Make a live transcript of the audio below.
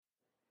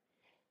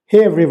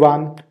Hey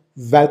everyone,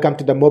 welcome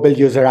to the Mobile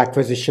User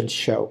Acquisition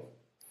Show.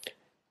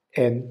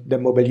 In the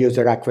Mobile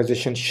User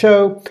Acquisition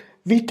Show,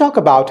 we talk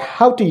about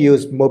how to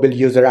use mobile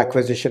user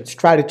acquisition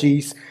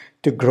strategies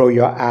to grow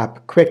your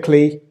app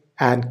quickly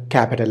and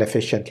capital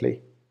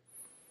efficiently.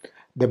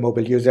 The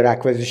Mobile User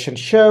Acquisition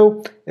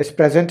Show is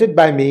presented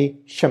by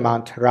me,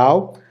 Shamant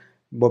Rao,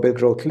 mobile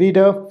growth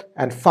leader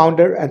and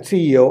founder and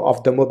CEO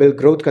of the mobile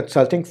growth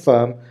consulting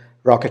firm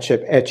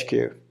Rocketship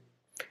HQ.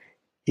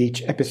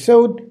 Each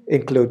episode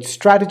includes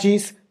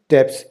strategies,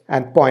 tips,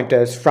 and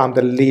pointers from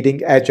the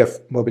leading edge of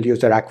mobile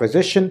user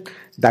acquisition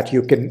that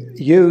you can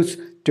use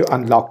to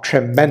unlock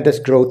tremendous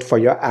growth for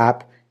your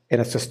app in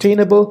a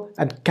sustainable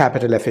and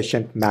capital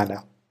efficient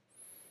manner.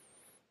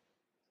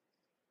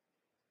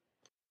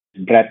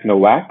 Brett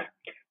Nowak.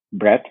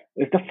 Brett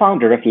is the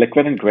founder of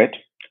Liquid and Grit,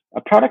 a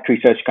product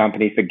research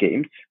company for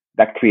games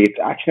that creates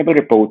actionable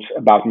reports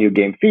about new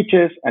game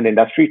features and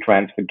industry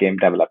trends for game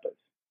developers.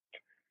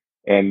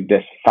 In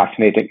this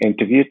fascinating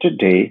interview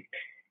today,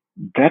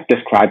 Brett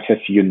describes his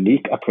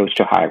unique approach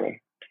to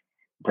hiring.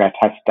 Brett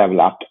has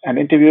developed an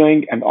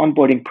interviewing and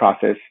onboarding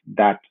process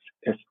that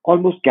is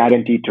almost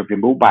guaranteed to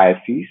remove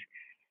biases,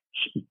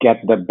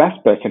 get the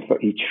best person for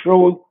each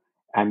role,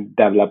 and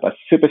develop a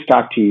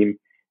superstar team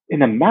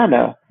in a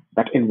manner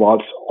that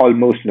involves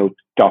almost no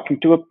talking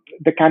to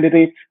the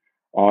candidates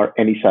or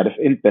any sort of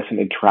in-person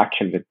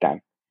interaction with them.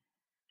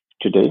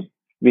 Today,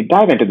 we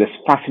dive into this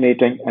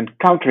fascinating and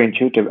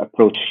counterintuitive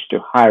approach to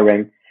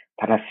hiring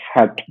that has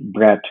helped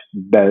Brett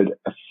build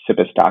a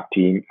superstar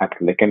team at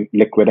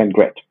Liquid and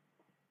Grit.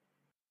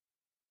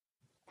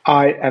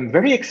 I am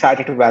very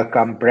excited to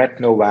welcome Brett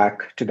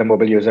Nowak to the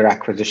Mobile User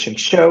Acquisition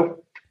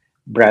Show.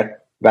 Brett,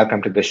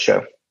 welcome to this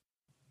show.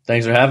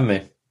 Thanks for having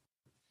me.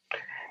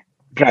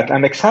 Brett,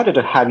 I'm excited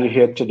to have you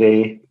here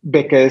today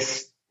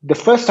because the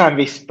first time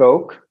we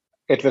spoke,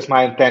 it was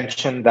my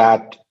intention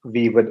that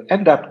we would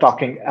end up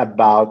talking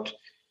about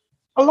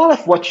a lot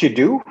of what you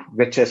do,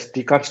 which is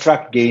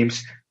deconstruct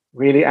games,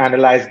 really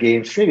analyze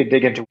games, really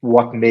dig into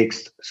what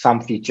makes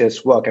some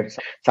features work and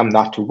some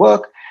not to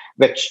work,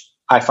 which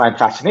I find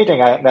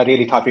fascinating. I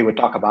really thought we would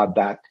talk about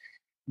that.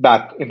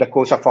 But in the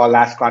course of our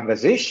last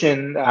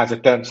conversation, as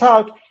it turns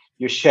out,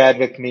 you shared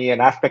with me an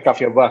aspect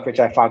of your work which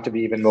I found to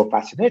be even more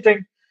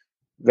fascinating,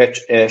 which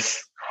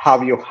is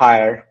how you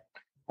hire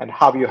and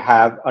how you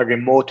have a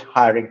remote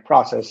hiring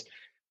process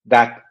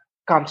that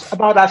comes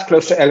about as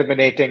close to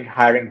eliminating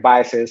hiring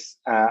biases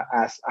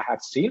as I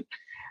have seen.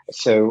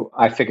 So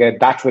I figured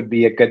that would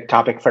be a good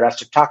topic for us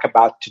to talk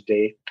about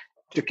today.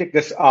 To kick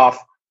this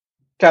off,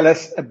 tell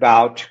us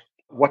about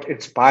what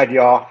inspired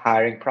your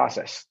hiring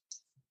process.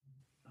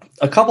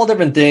 A couple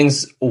different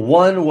things.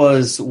 One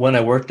was when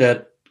I worked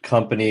at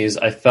companies,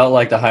 I felt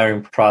like the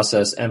hiring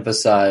process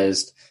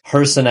emphasized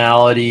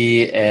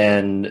personality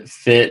and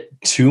fit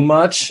too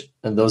much,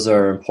 and those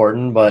are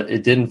important, but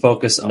it didn't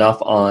focus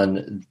enough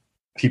on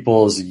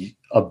people's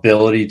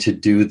ability to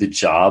do the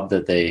job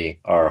that they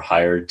are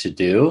hired to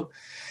do.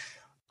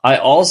 I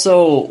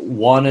also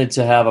wanted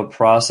to have a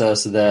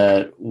process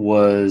that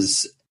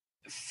was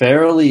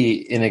fairly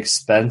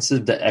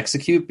inexpensive to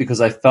execute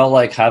because I felt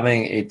like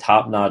having a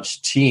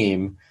top-notch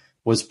team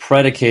was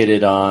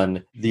predicated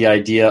on the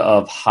idea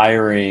of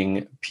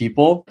hiring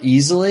people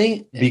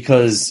easily,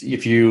 because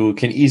if you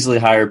can easily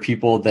hire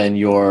people, then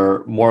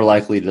you're more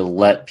likely to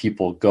let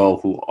people go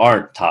who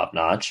aren't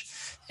top-notch.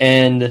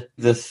 And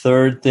the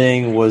third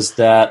thing was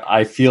that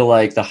I feel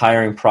like the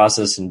hiring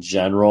process in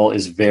general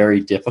is very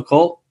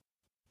difficult.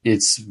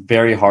 It's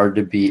very hard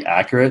to be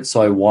accurate.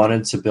 So I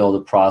wanted to build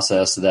a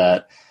process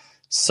that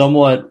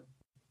somewhat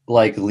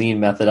like lean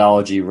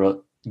methodology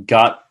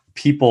got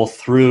people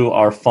through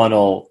our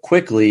funnel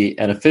quickly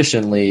and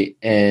efficiently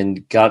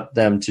and got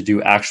them to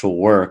do actual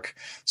work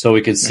so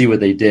we could see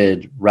what they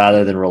did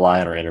rather than rely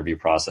on our interview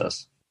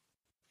process.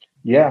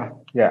 Yeah.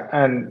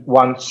 And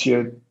once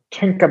you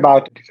think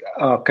about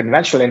a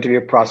conventional interview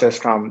process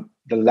from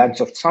the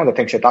lens of some of the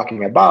things you're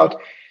talking about,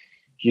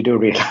 you do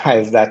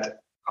realize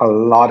that a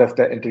lot of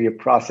the interview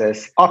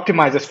process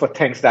optimizes for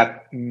things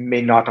that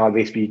may not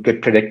always be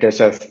good predictors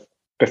of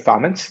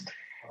performance.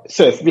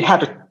 So if we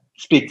had to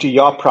speak to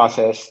your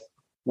process,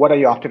 what are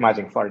you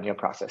optimizing for in your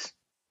process?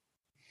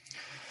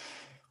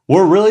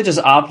 We're really just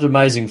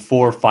optimizing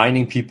for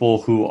finding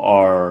people who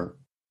are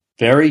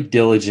very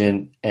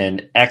diligent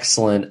and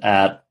excellent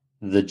at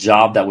the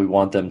job that we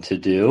want them to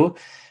do,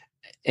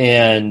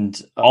 and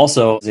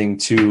also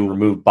to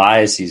remove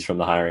biases from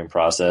the hiring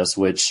process,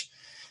 which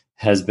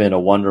has been a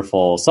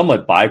wonderful,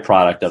 somewhat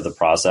byproduct of the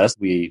process.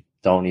 We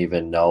don't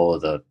even know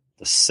the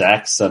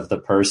sex of the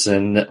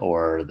person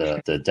or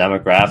the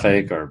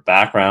demographic or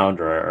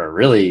background or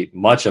really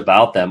much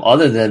about them,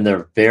 other than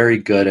they're very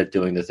good at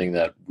doing the thing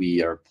that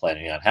we are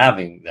planning on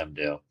having them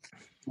do.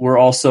 We're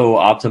also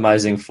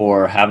optimizing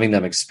for having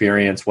them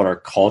experience what our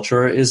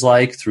culture is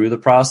like through the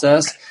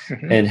process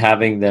and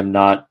having them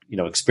not,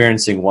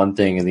 experiencing one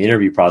thing in the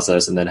interview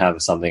process and then have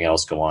something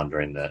else go on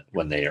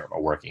when they are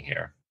working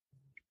here.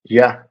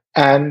 Yeah.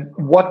 And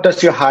what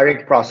does your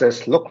hiring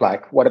process look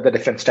like? What are the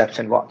different steps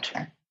involved?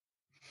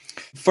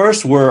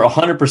 First, we're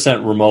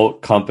 100%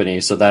 remote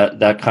company, so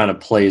that kind of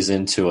plays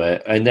into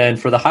it. And then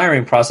for the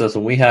hiring process,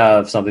 when we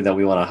have something that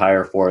we want to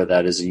hire for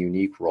that is a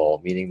unique role,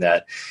 meaning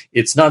that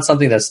it's not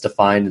something that's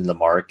defined in the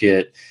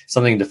market.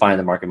 Something defined in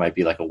the market might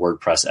be like a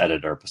WordPress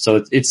editor.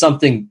 So it's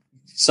something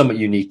somewhat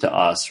unique to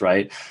us,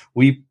 right?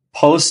 We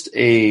post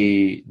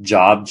a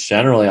job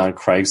generally on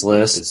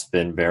Craigslist. It's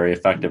been very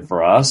effective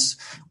for us.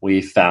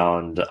 We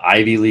found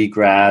Ivy League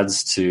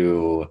grads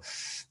to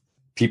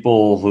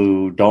people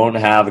who don't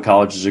have a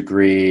college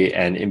degree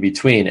and in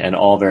between, and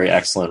all very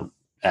excellent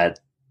at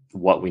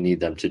what we need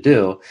them to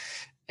do.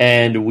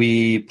 And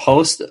we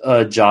post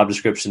a job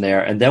description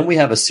there, and then we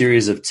have a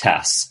series of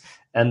tests.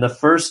 And the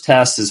first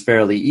test is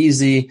fairly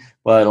easy,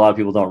 but a lot of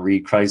people don't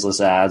read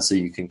Craigslist ads, so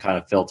you can kind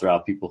of filter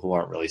out people who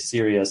aren't really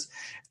serious.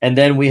 And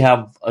then we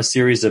have a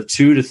series of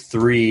 2 to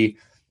 3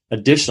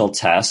 additional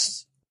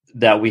tests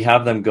that we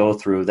have them go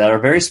through that are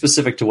very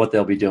specific to what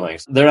they'll be doing.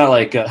 They're not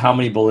like how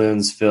many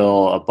balloons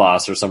fill a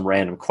bus or some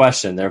random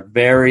question. They're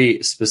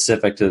very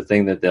specific to the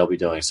thing that they'll be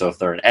doing. So if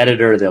they're an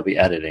editor, they'll be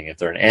editing. If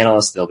they're an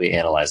analyst, they'll be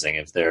analyzing.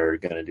 If they're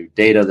going to do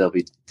data, they'll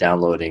be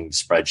downloading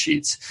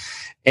spreadsheets.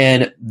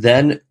 And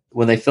then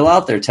when they fill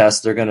out their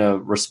test, they're going to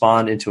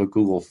respond into a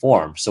Google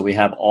form. So we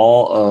have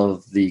all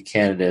of the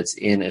candidates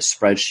in a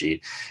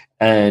spreadsheet,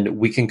 and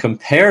we can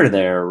compare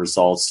their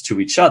results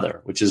to each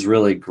other, which is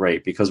really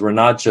great because we're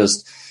not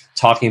just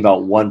talking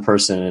about one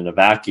person in a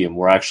vacuum.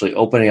 We're actually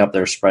opening up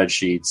their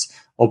spreadsheets,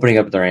 opening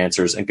up their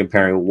answers, and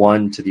comparing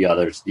one to the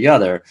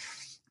other.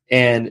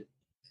 And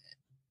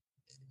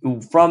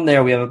from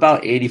there, we have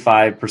about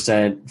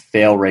 85%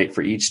 fail rate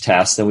for each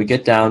test. And we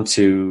get down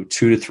to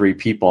 2 to 3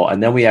 people.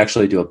 And then we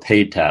actually do a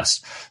paid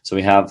test. So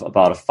we have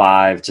about a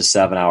 5 to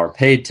 7 hour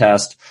paid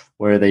test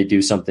where they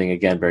do something,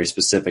 again, very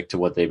specific to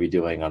what they'd be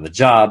doing on the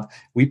job.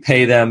 We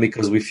pay them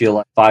because we feel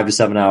like 5 to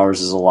 7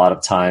 hours is a lot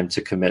of time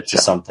to commit to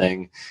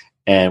something.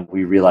 And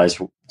we realize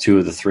 2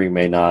 of the 3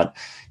 may not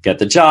get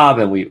the job.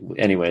 And we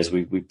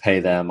pay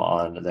them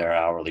on their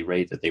hourly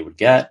rate that they would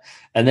get.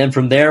 And then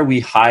from there, we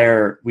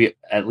hire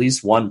at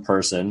least one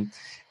person.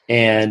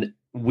 And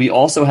we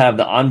also have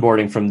the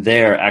onboarding from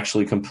there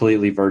actually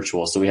completely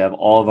virtual. So we have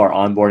all of our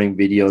onboarding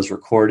videos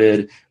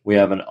recorded. We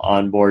have an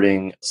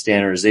onboarding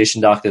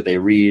standardization doc that they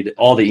read.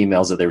 All the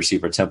emails that they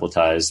receive are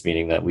templatized,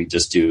 meaning that we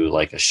just do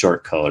like a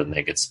short code and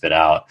they get spit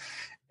out.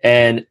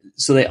 And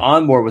so they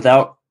onboard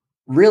without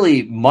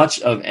really much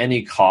of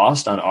any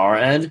cost on our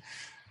end.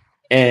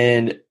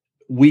 And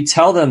we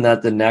tell them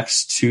that the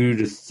next 2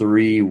 to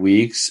 3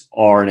 weeks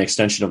are an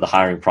extension of the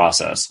hiring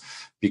process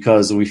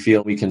because we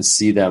feel we can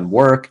see them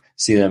work,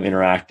 see them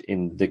interact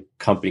in the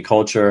company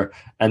culture.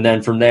 And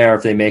then from there,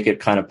 if they make it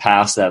kind of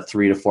past that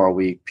 3 to 4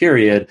 week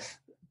period,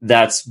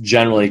 that's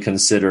generally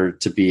considered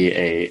to be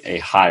a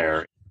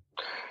hire.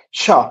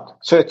 Sure.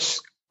 So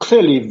it's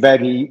clearly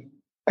very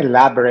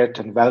elaborate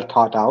and well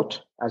thought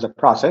out as a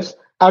process.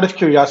 Out of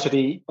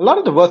curiosity, a lot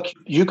of the work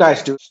you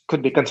guys do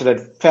could be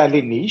considered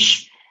fairly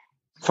niche.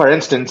 For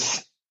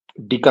instance,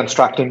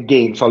 deconstructing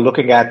games or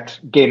looking at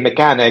game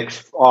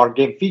mechanics or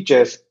game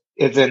features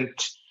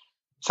isn't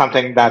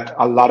something that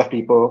a lot of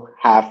people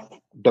have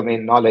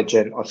domain knowledge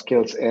in or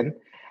skills in.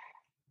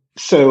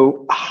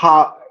 So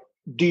how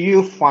do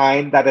you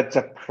find that it's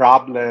a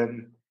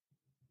problem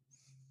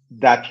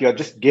that you're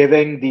just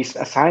giving these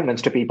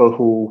assignments to people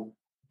who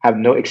have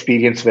no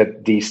experience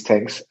with these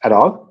things at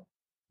all?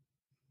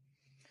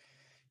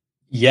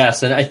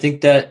 Yes, and I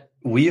think that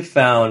we have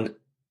found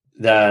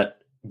that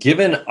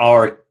given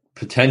our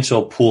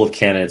potential pool of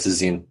candidates is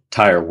the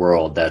entire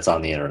world that's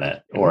on the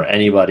internet or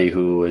anybody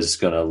who is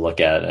going to look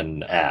at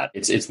an ad,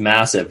 it's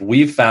massive.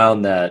 We've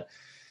found that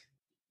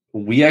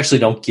we actually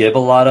don't give a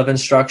lot of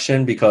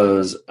instruction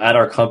because at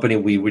our company,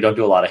 we don't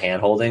do a lot of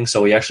hand-holding.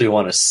 So we actually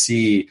want to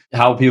see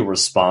how people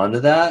respond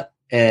to that.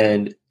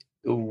 And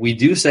we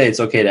do say it's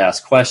okay to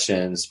ask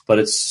questions, but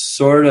it's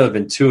sort of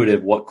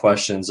intuitive what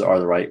questions are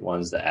the right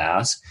ones to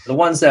ask. The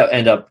ones that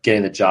end up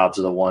getting the jobs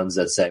are the ones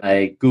that say,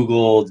 I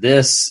Googled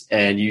this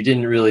and you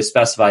didn't really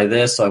specify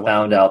this, so I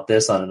found out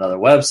this on another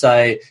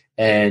website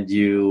and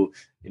you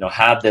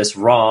have this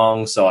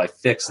wrong, so I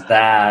fixed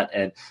that.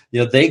 And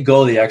they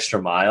go the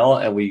extra mile,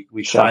 and we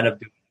Sure. kind of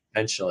do it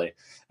intentionally.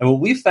 And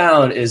what we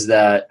found is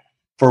that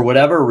for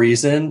whatever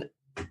reason,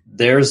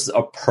 there's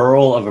a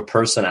pearl of a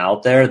person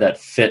out there that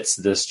fits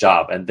this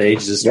job and they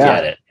just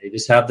get it. They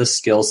just have the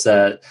skill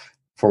set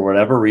for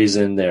whatever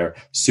reason. They're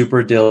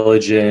super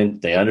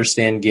diligent. They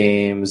understand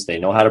games. They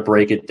know how to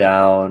break it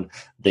down.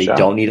 They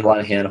don't need a lot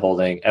of hand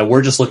holding. And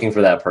we're just looking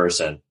for that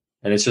person.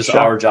 And it's just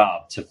our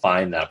job to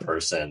find that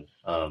person.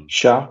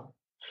 Sure.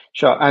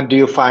 And do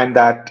you find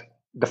that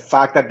the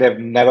fact that they've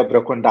never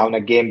broken down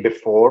a game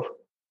before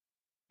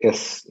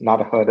is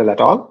not a hurdle at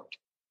all?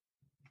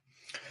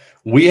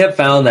 We have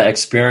found that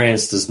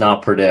experience does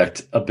not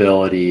predict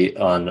ability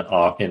in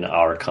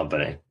our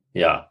company.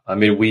 Yeah. I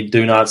mean, we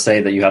do not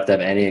say that you have to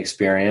have any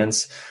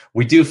experience.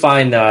 We do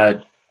find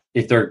that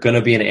if they're going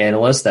to be an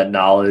analyst, that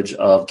knowledge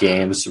of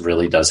games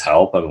really does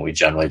help. I mean, we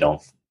generally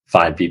don't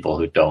find people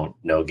who don't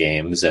know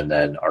games and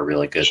then are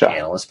really good at the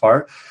analyst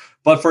part.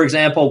 But for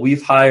example,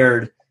 we've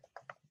hired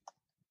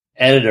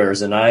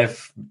editors, and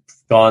I've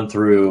gone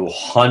through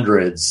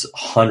hundreds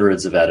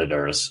of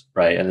editors,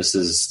 right? And this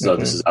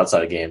is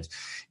outside of games.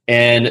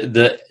 And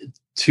the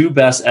two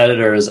best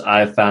editors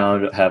I've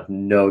found have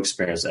no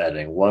experience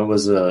editing. One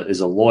is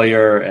a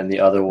lawyer, and the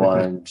other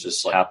one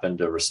just happened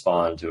to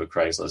respond to a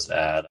Craigslist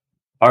ad.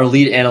 Our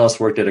lead analyst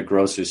worked at a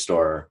grocery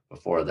store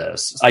before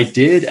this. I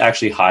did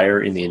actually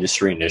hire in the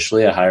industry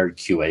initially. I hired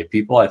QA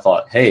people. I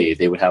thought, hey,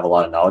 they would have a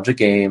lot of knowledge of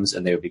games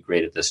and they would be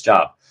great at this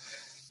job.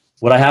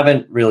 What I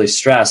haven't really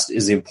stressed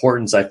is the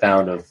importance I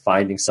found of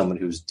finding someone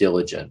who's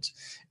diligent.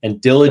 And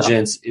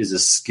diligence is a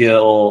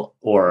skill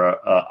or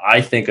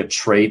I think a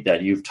trait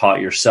that you've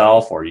taught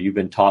yourself or you've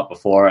been taught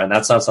before. And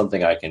that's not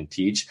something I can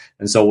teach.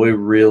 And so we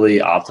really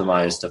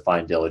optimize to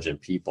find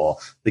diligent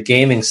people. The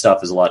gaming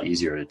stuff is a lot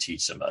easier to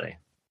teach somebody.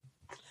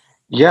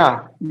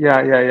 Yeah.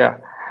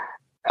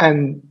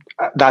 And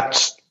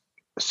that's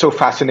so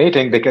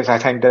fascinating because I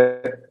think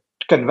the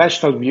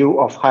conventional view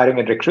of hiring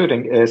and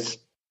recruiting is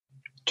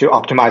to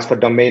optimize for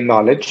domain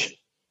knowledge.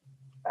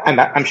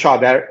 And I'm sure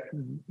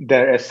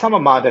there is some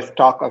amount of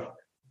talk of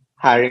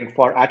hiring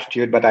for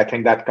attitude, but I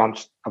think that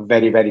comes a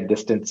very, very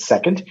distant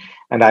second.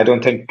 And I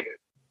don't think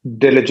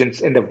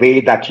diligence in the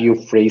way that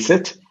you phrase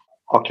it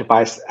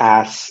occupies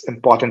as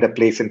important a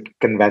place in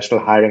conventional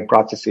hiring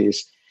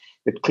processes.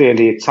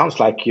 It sounds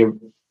like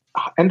you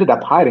ended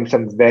up hiring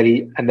some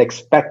very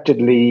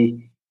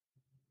unexpectedly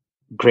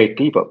great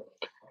people.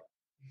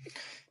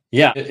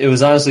 Yeah, it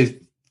was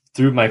honestly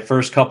through my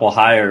first couple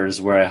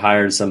hires where I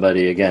hired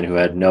somebody, again, who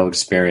had no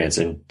experience,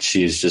 and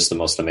she's just the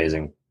most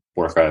amazing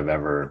worker I've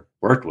ever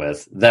worked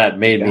with, that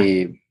made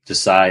me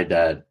decide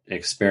that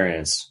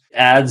experience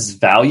adds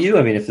value.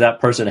 I mean, if that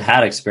person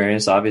had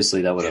experience,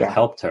 obviously that would have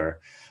helped her.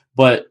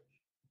 But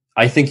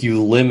I think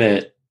you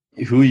limit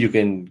who you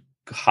can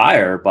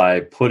hire by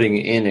putting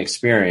in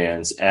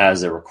experience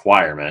as a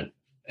requirement.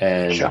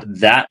 And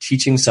that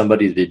teaching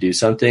somebody to do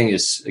something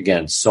is,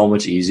 again, so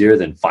much easier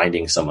than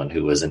finding someone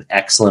who is an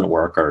excellent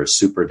worker, is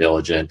super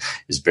diligent,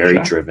 is very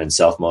driven,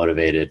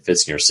 self-motivated,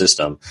 fits in your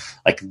system.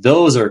 Like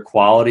those are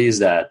qualities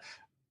that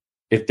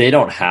if they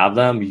don't have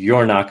them,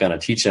 you're not going to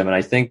teach them. And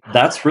I think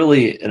that's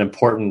really an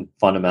important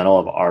fundamental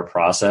of our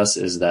process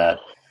is that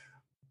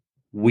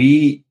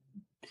we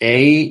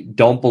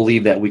don't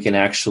believe that we can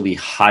actually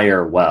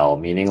hire well,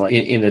 meaning like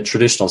in a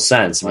traditional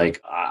sense,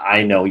 like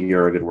I know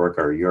you're a good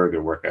worker, you're a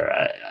good worker.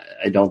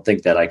 I don't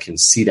think that I can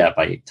see that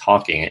by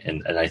talking.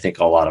 And I think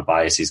a lot of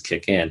biases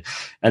kick in.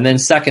 And then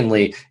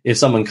secondly, if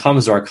someone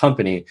comes to our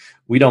company,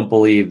 we don't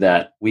believe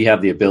that we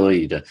have the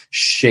ability to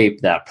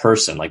shape that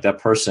person. Like that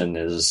person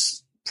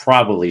is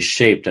probably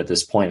shaped at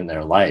this point in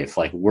their life.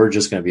 Like we're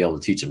just going to be able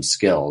to teach them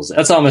skills.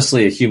 That's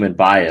honestly a human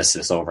bias,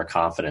 this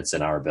overconfidence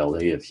in our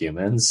ability of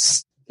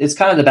humans. It's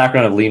kind of the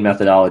background of lean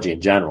methodology in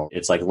general.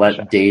 It's like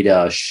let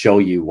data show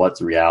you what's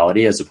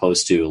reality as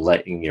opposed to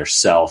letting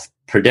yourself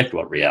predict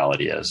what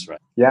reality is. Right?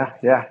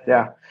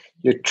 Yeah.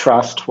 You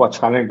trust what's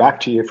coming back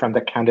to you from the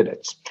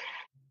candidates.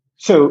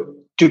 So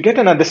to get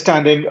an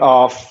understanding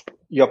of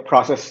your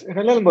process in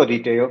a little more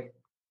detail,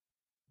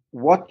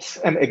 what's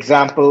an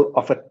example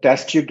of a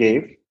test you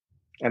gave?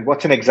 And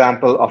what's an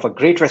example of a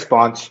great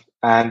response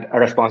and a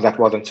response that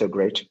wasn't so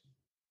great?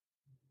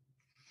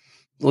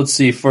 Let's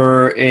see,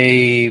 for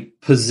a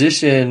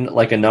position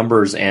like a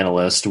numbers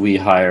analyst we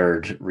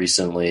hired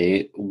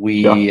recently,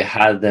 we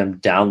had them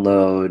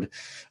download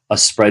a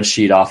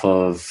spreadsheet off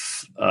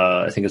of,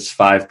 I think it's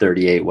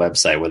 538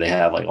 website where they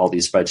have like all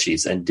these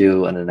spreadsheets and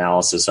do an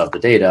analysis of the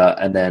data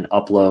and then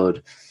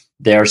upload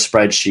their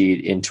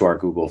spreadsheet into our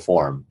Google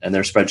form. And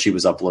their spreadsheet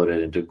was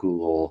uploaded into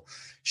Google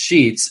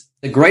Sheets.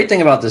 The great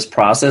thing about this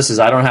process is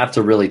I don't have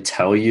to really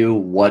tell you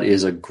what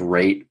is a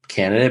great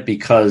candidate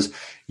because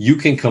you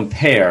can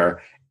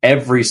compare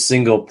every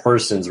single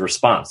person's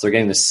response. They're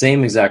getting the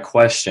same exact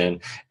question.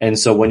 And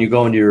so when you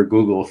go into your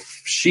Google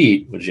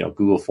Sheet, which,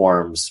 Google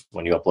Forms,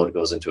 when you upload it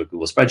goes into a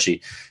Google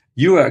spreadsheet,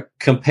 you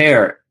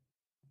compare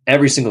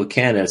every single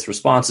candidate's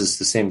responses to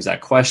the same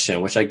exact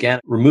question, which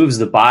again removes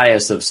the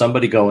bias of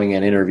somebody going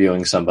and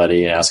interviewing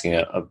somebody and asking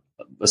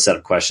a set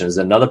of questions,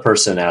 another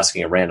person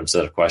asking a random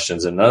set of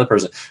questions, and another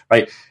person,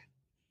 right?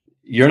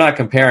 You're not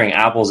comparing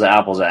apples to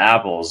apples to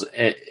apples.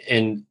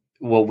 And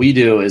what we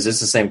do is it's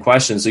the same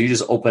question. So you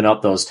just open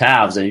up those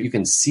tabs and you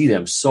can see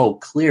them so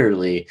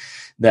clearly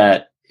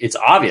that it's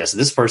obvious.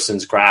 This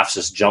person's graphs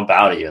just jump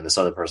out at you and this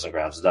other person's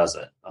graphs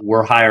doesn't.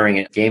 We're hiring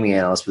a gaming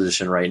analyst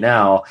position right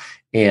now.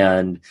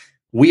 And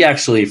we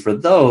actually, for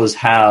those,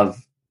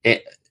 have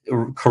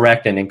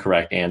correct and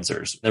incorrect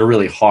answers. They're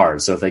really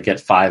hard. So if they get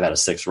 5 out of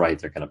 6 right,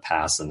 they're going to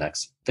pass the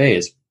next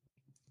phase.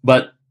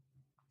 But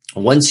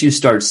once you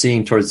start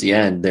seeing towards the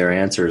end their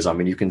answers, I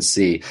mean, you can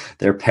see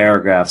their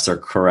paragraphs are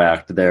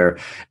correct. Their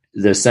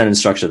sentence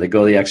structure, they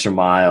go the extra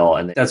mile.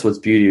 And that's what's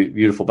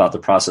beautiful about the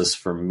process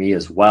for me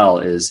as well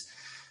is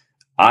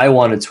I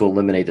wanted to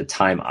eliminate the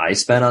time I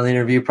spent on the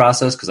interview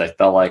process because I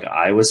felt like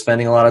I was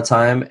spending a lot of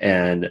time.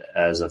 And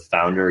as a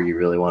founder, you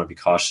really want to be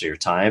cautious of your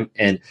time.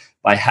 And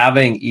by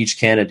having each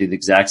candidate do the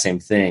exact same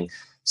thing,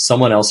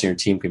 someone else in your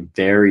team can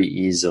very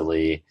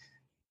easily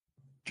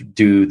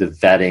do the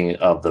vetting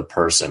of the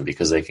person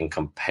because they can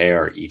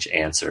compare each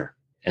answer.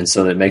 And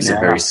so that makes a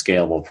very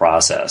scalable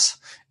process.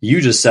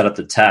 You just set up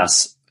the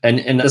tests. And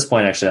at this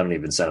point, actually, I don't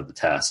even set up the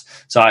tests.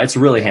 So it's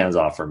really hands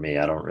off for me.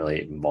 I don't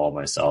really involve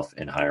myself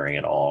in hiring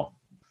at all.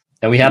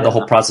 And we have the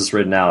whole process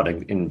written out.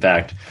 In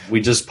fact, we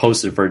just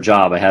posted for a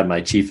job. I had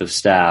my chief of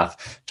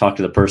staff talk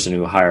to the person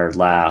who hired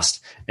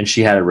last, and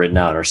she had it written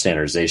out in our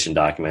standardization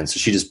document. So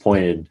she just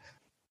pointed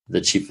the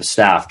chief of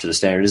staff to the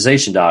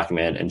standardization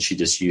document, and she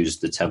just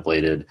used the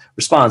templated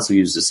response. We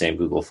used the same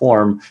Google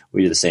form.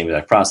 We did the same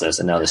exact process,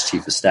 and now this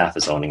chief of staff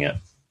is owning it.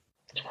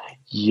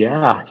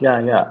 Yeah.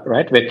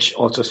 Right. Which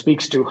also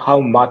speaks to how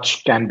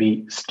much can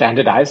be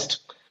standardized.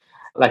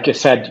 Like you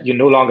said, you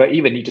no longer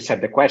even need to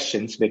set the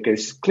questions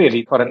because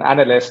clearly for an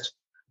analyst,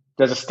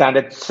 there's a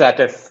standard set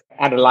of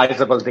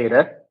analyzable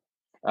data.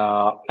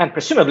 And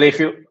presumably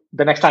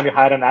the next time you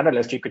hire an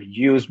analyst, you could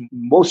use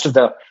most of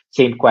the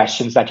same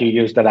questions that you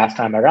used the last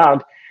time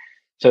around.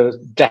 So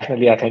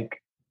definitely, I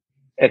think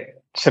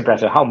it's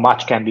impressive how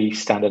much can be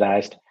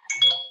standardized.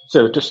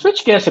 So to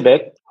switch gears a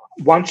bit,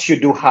 once you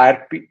do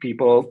hire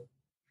people,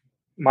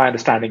 my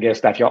understanding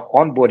is that your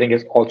onboarding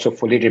is also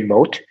fully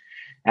remote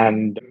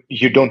and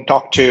you don't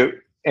talk to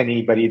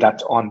anybody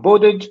that's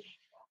onboarded.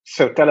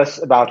 So tell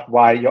us about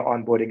why your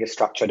onboarding is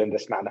structured in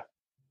this manner.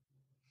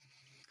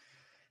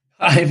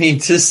 I mean,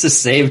 just to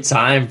save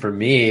time for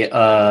me,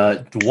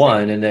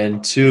 one, and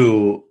then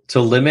two, to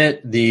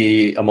limit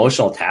the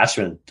emotional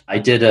attachment. I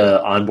did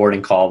an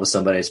onboarding call with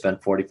somebody. I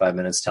spent 45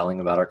 minutes telling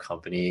about our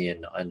company,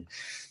 and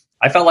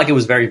I felt like it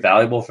was very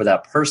valuable for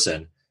that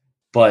person,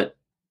 but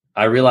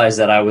I realized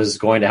that I was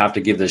going to have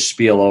to give this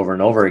spiel over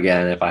and over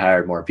again if I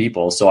hired more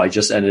people. So I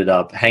just ended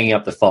up hanging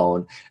up the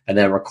phone and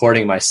then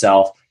recording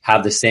myself,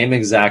 have the same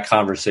exact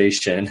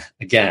conversation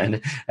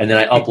again. And then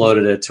I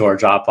uploaded it to our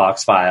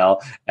Dropbox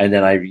file. And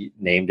then I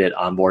named it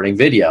onboarding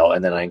video.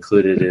 And then I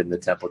included it in the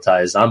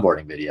templatized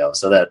onboarding video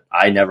so that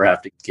I never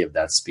have to give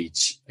that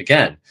speech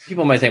again.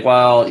 People might think,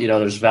 well,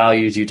 there's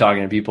value to you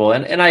talking to people.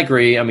 And I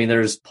agree. I mean,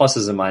 there's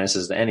pluses and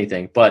minuses to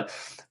anything, but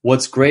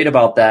what's great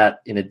about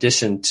that, in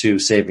addition to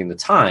saving the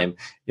time,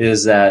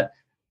 is that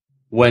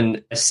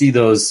when I see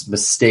those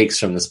mistakes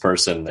from this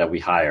person that we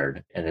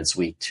hired and it's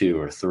week 2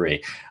 or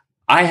 3,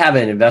 I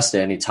haven't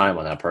invested any time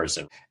on that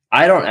person.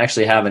 I don't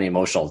actually have any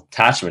emotional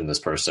attachment to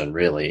this person,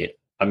 really.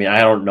 I mean,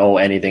 I don't know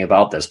anything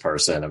about this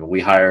person. I mean,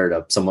 we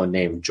hired someone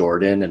named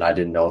Jordan, and I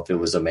didn't know if it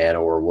was a man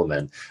or a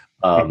woman.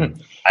 I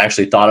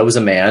actually thought it was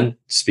a man.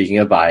 Speaking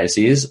of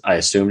biases, I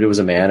assumed it was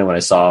a man. And when I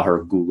saw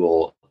her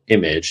Google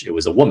image, it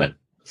was a woman.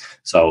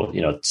 So,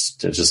 it's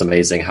just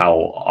amazing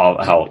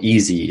how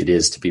easy it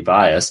is to be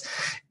biased.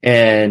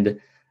 And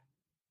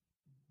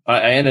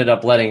I ended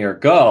up letting her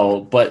go,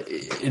 but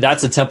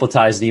that's a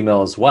templatized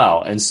email as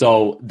well. And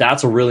so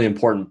that's a really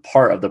important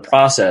part of the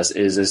process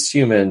is, as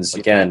humans,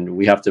 again,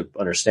 we have to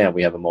understand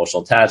we have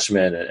emotional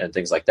attachment and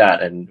things like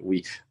that. And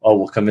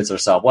we'll convince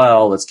ourselves,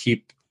 well, let's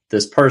keep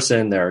this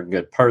person, they're a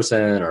good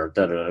person, or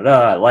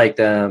I like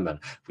them, and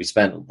we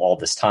spent all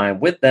this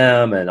time with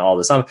them and all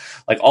this time.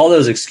 Like, all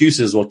those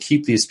excuses will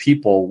keep these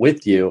people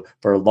with you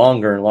for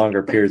longer and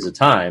longer periods of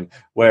time.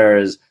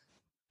 Whereas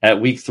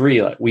at week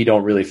 3, we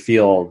don't really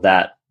feel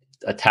that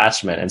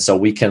attachment. And so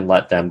we can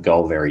let them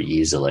go very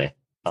easily.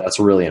 That's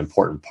a really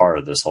important part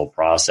of this whole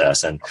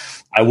process. And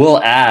I will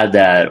add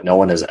that no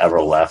one has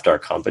ever left our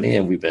company,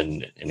 and we've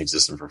been in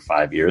existence for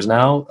 5 years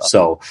now.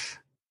 So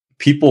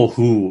people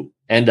who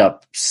end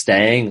up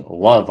staying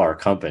love our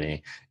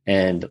company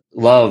and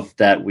love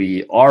that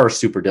we are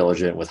super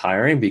diligent with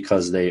hiring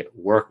because they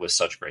work with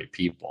such great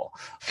people.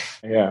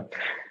 Yeah.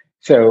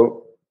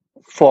 So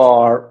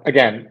for,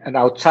 again, an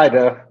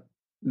outsider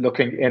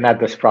looking in at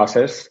this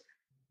process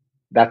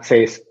that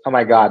says, oh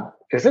my God,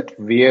 is it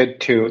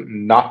weird to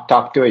not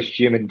talk to a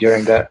human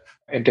during the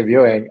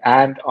interviewing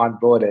and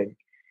onboarding?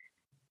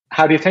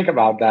 How do you think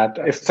about that?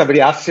 If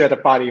somebody asks you at a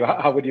party,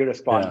 how would you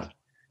respond?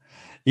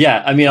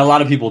 Yeah, I mean, a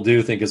lot of people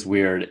do think it's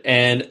weird.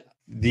 And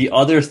the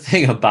other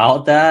thing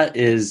about that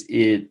is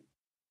it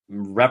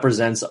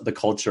represents the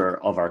culture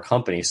of our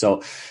company.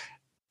 So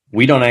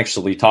we don't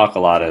actually talk a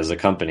lot as a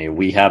company.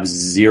 We have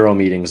 0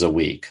 meetings a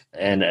week.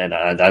 And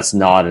that's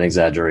not an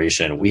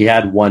exaggeration. We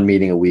had 1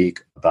 meeting a week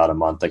about a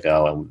month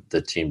ago, and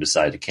the team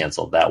decided to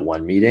cancel that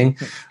 1 meeting.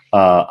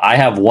 I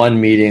have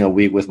 1 meeting a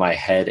week with my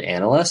head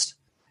analyst,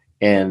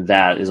 and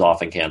that is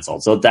often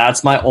canceled. So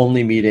that's my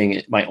only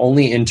meeting, my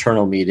only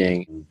internal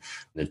meeting.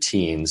 The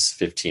team's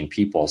 15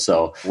 people.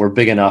 So we're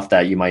big enough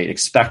that you might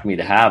expect me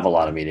to have a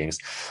lot of meetings.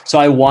 So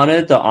I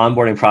wanted the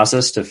onboarding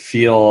process to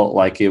feel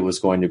like it was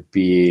going to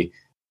be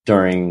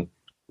during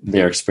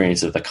their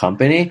experience at the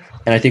company.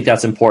 And I think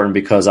that's important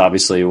because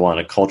obviously you want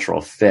a cultural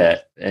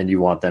fit and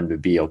you want them to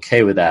be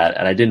okay with that.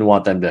 And I didn't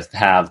want them to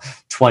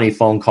have 20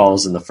 phone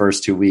calls in the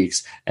first 2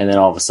 weeks and then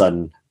all of a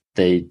sudden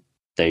they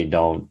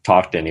don't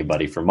talk to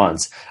anybody for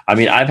months. I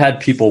mean, I've had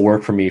people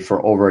work for me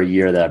for over a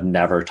year that I've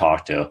never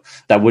talked to.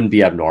 That wouldn't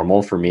be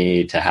abnormal for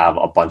me to have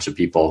a bunch of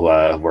people who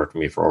have worked for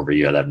me for over a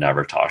year that I've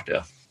never talked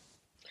to.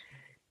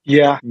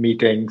 Yeah,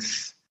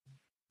 meetings.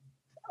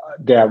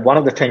 They're one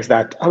of the things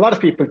that a lot of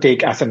people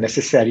take as a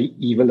necessary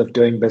evil of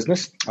doing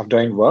business, of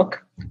doing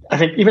work. I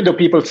think even though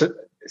people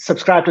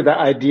subscribe to the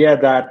idea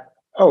that,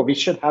 oh, we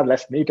should have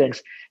less meetings,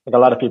 I think a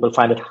lot of people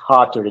find it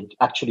hard to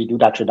actually do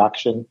that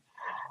reduction.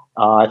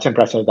 It's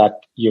impressive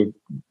that you've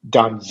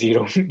gone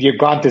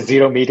to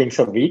 0 meetings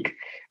a week.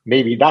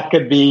 Maybe that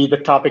could be the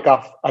topic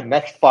of a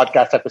next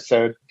podcast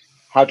episode,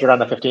 how to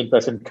run a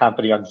 15-person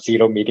company on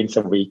 0 meetings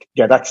a week.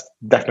 Yeah, that's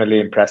definitely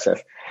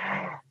impressive.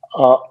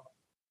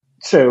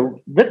 So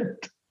with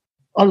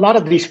a lot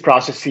of these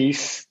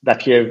processes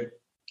that you've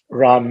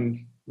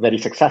run very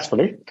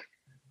successfully,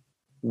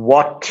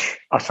 what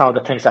are some of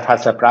the things that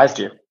have surprised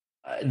you?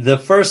 The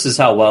first is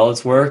how well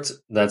it's worked.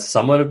 That's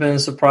somewhat have been a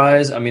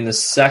surprise. I mean, the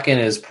second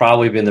has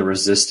probably been the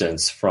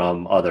resistance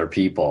from other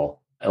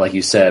people. Like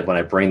you said, when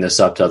I bring this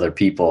up to other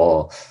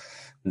people,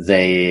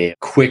 they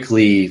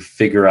quickly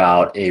figure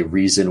out a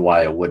reason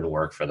why it wouldn't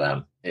work for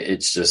them.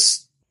 It's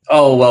just,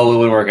 oh, well, it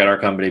wouldn't work at our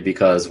company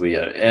because and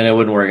it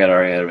wouldn't work at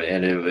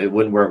it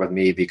wouldn't work with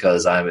me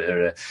because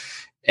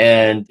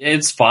and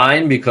it's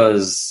fine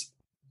because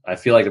I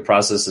feel like the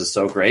process is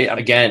so great.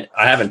 Again,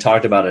 I haven't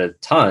talked about it a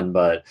ton,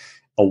 but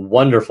a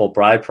wonderful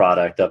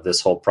byproduct of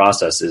this whole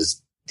process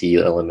is the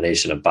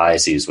elimination of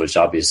biases, which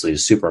obviously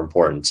is super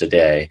important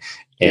today.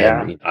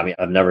 And I mean,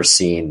 I've never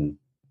seen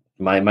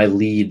my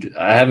lead.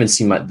 I haven't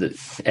seen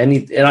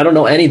and I don't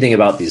know anything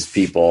about these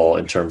people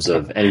in terms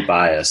of any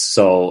bias.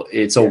 So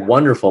it's a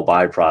wonderful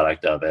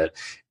byproduct of it.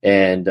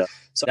 And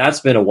so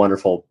that's been a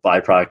wonderful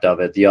byproduct of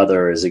it. The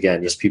other is,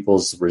 again, just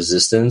people's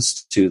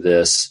resistance to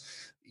this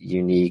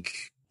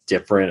unique,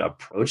 different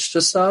approach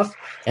to stuff.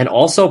 And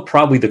also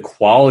probably the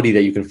quality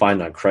that you can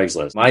find on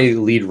Craigslist. My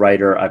lead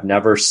writer, I've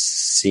never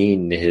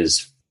seen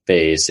his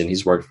face, and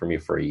he's worked for me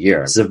for a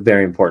year. He's a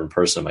very important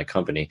person in my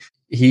company.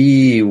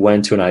 He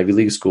went to an Ivy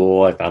League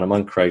school. I found him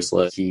on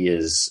Craigslist. He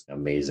is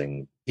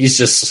amazing. He's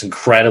just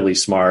incredibly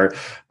smart.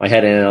 My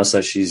head analyst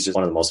says she's just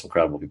one of the most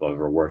incredible people I've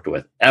ever worked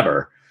with,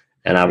 ever.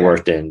 And I've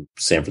worked in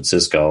San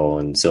Francisco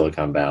and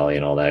Silicon Valley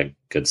and all that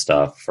good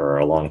stuff for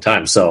a long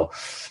time. So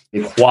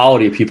the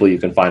quality of people you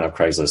can find on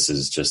Craigslist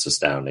is just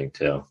astounding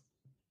too.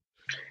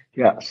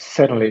 Yeah,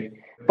 certainly.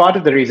 Part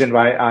of the reason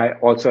why I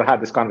also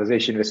had this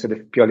conversation was for the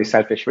purely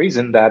selfish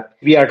reason that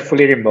we are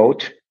fully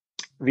remote.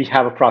 We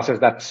have a process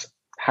that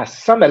has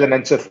some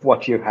elements of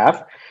what you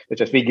have,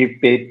 which is we give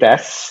paid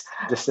tests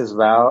just as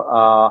well,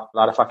 a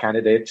lot of our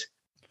candidates.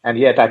 And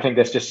yet I think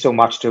there's just so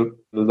much to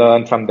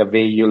learn from the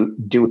way you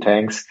do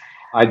things.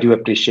 I do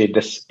appreciate the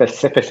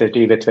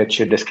specificity with which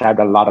you described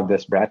a lot of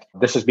this, Brett.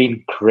 This has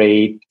been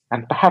great.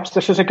 And perhaps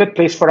this is a good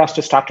place for us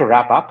to start to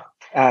wrap up.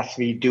 As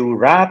we do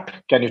wrap,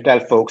 can you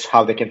tell folks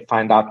how they can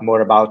find out more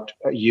about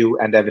you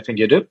and everything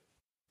you do?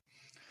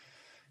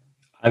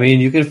 I mean,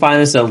 you can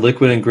find us at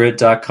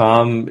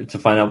liquidandgrit.com to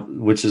find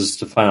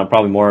out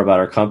probably more about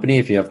our company.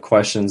 If you have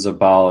questions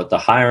about the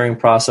hiring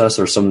process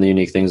or some of the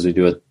unique things we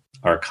do at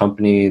our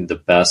company, the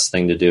best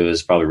thing to do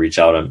is probably reach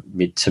out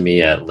to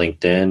me at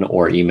LinkedIn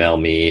or email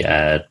me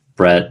at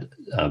Brett,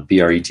 Nowak,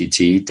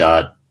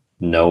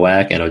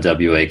 Nowak, at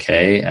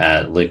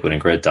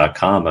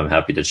liquidandgrit.com. I'm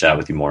happy to chat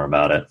with you more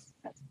about it.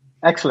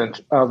 Excellent.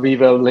 We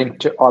will link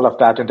to all of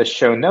that in the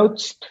show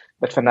notes.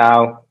 But for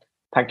now,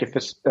 thank you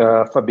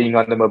for being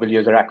on the Mobile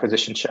User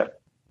Acquisition Show.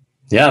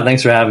 Yeah,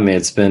 thanks for having me.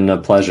 It's been a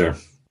pleasure.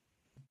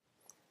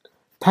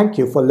 Thank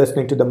you for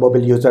listening to the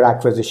Mobile User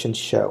Acquisition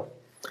Show.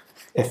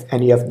 If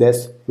any of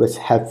this was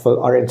helpful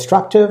or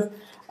instructive,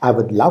 I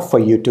would love for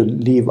you to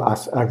leave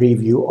us a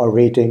review or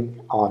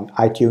rating on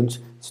iTunes,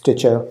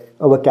 Stitcher,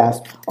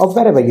 Overcast, or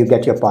wherever you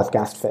get your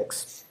podcast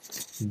fix.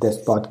 This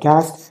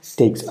podcast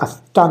takes a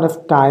ton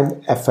of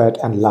time, effort,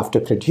 and love to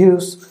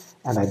produce,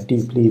 and I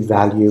deeply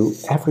value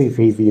every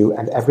review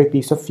and every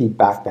piece of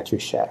feedback that you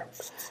share.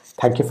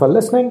 Thank you for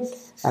listening,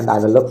 and I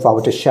will look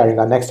forward to sharing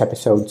our next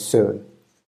episode soon.